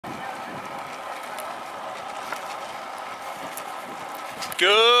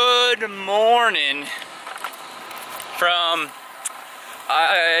Good morning from,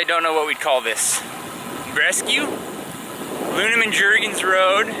 I don't know what we'd call this, Rescue? Lunam and Jurgens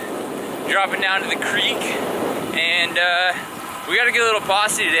Road, dropping down to the creek, and we got a good little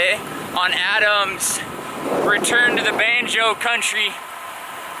posse today on Adam's return to the banjo country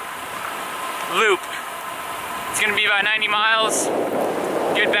loop. It's gonna be about 90 miles,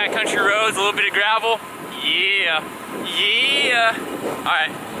 good backcountry roads, a little bit of gravel. Yeah, yeah. All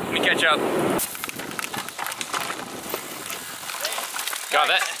right, let me catch up. Got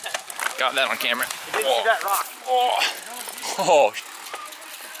that on camera. I didn't see that rock. Oh.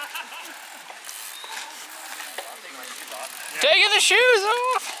 Taking the shoes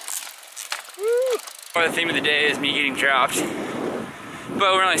off. Woo. Well, the theme of the day is me getting dropped.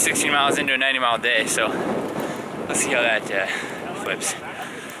 But we're only 16 miles into a 90-mile day, so let's see how that flips.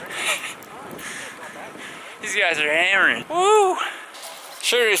 These guys are hammering. Woo!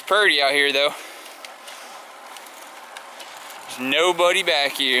 Sure is pretty out here, though. There's nobody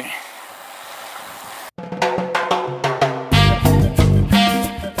back here.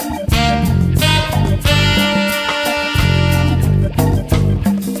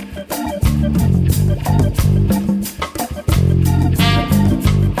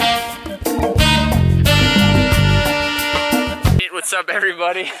 What's up,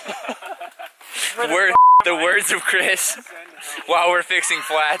 everybody? The words of Chris while we're fixing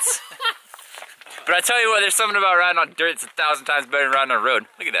flats. But I tell you what, there's something about riding on dirt that's 1,000 times better than riding on a road.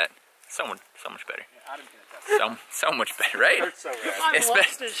 Look at that. So much better. So much better, right?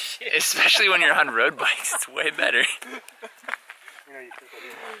 Especially when you're on road bikes, it's way better.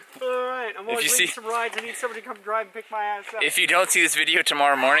 Alright, I'm always waiting some rides. I need somebody to come drive and pick my ass up. If you don't see this video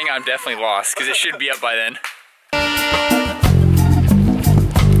tomorrow morning, I'm definitely lost, because it should be up by then.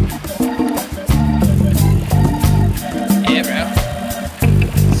 Yeah, bro.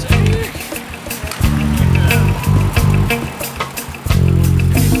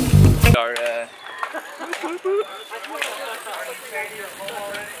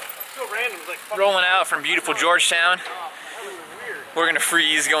 Rolling out from beautiful Georgetown. We're gonna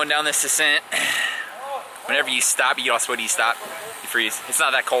freeze going down this descent. Whenever you stop, you also do you stop, you freeze. It's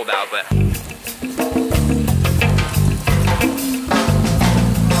not that cold out, but.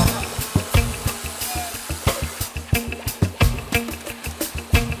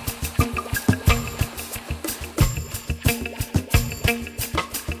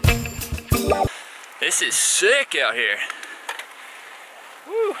 This is sick out here.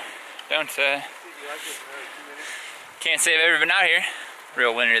 Woo! Don't can't say I've ever been out here.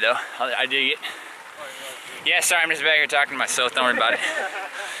 Real winter though. I dig it. Yeah, sorry, I'm just back here talking to myself. Don't worry about it.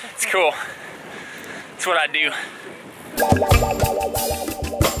 It's cool. It's what I do.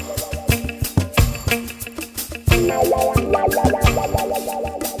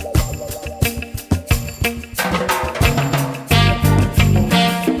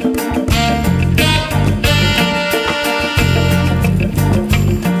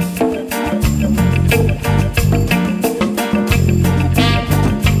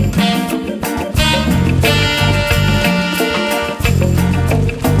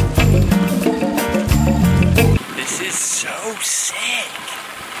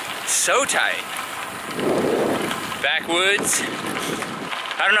 So tight. Backwoods.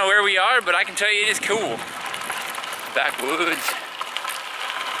 I don't know where we are, but I can tell you it is cool. Backwoods.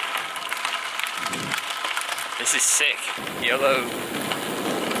 This is sick. YOLO.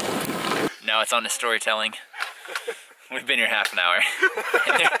 No, it's on the storytelling. We've been here half an hour.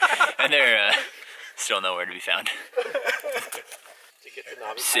 and they're still nowhere to be found.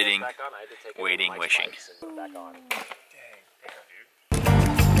 Sitting, waiting, wishing.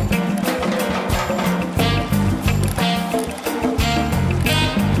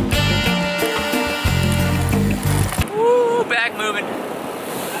 Back moving.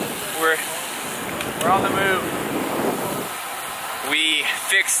 We're on the move. We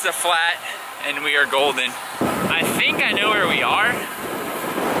fixed the flat and we are golden. I think I know where we are.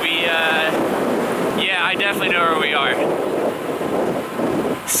 Yeah, I definitely know where we are.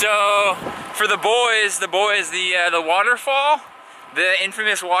 So for the boys, the waterfall, the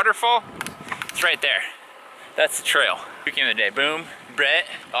infamous waterfall, it's right there. That's the trail. Who came today? Boom, Brett,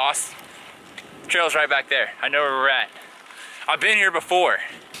 Austin. The trail's right back there. I know where we're at. I've been here before.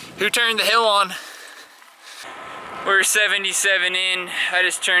 Who turned the hill on? We're 77 in. I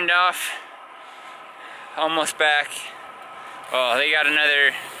just turned off. Almost back. Oh, they got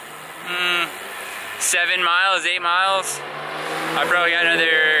another 7 miles, 8 miles. I probably got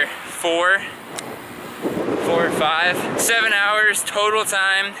another 4 or 5. 7 hours total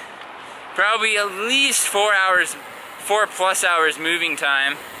time. Probably at least 4 hours 4+ hours moving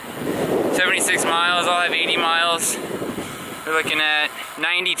time. 76 miles, I'll have 80 miles. We're looking at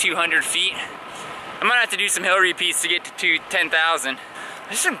 9,200 feet. I might have to do some hill repeats to get to 10,000.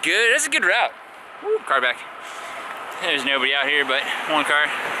 That's a good route. Woo, car back. There's nobody out here but one car.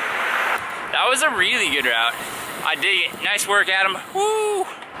 That was a really good route. I dig it. Nice work, Adam. Woo!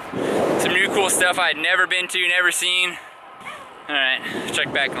 Some new cool stuff I had never been to, never seen. Alright,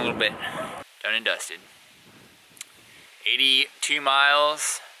 check back in a little bit. Done and dusted. 82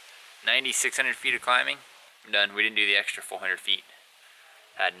 miles, 9,600 feet of climbing. I'm done. We didn't do the extra 400 feet.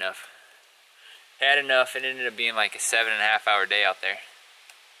 Had enough. Had enough. It ended up being like a 7.5 hour day out there.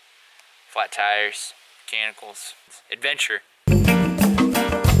 Flat tires, mechanicals, adventure.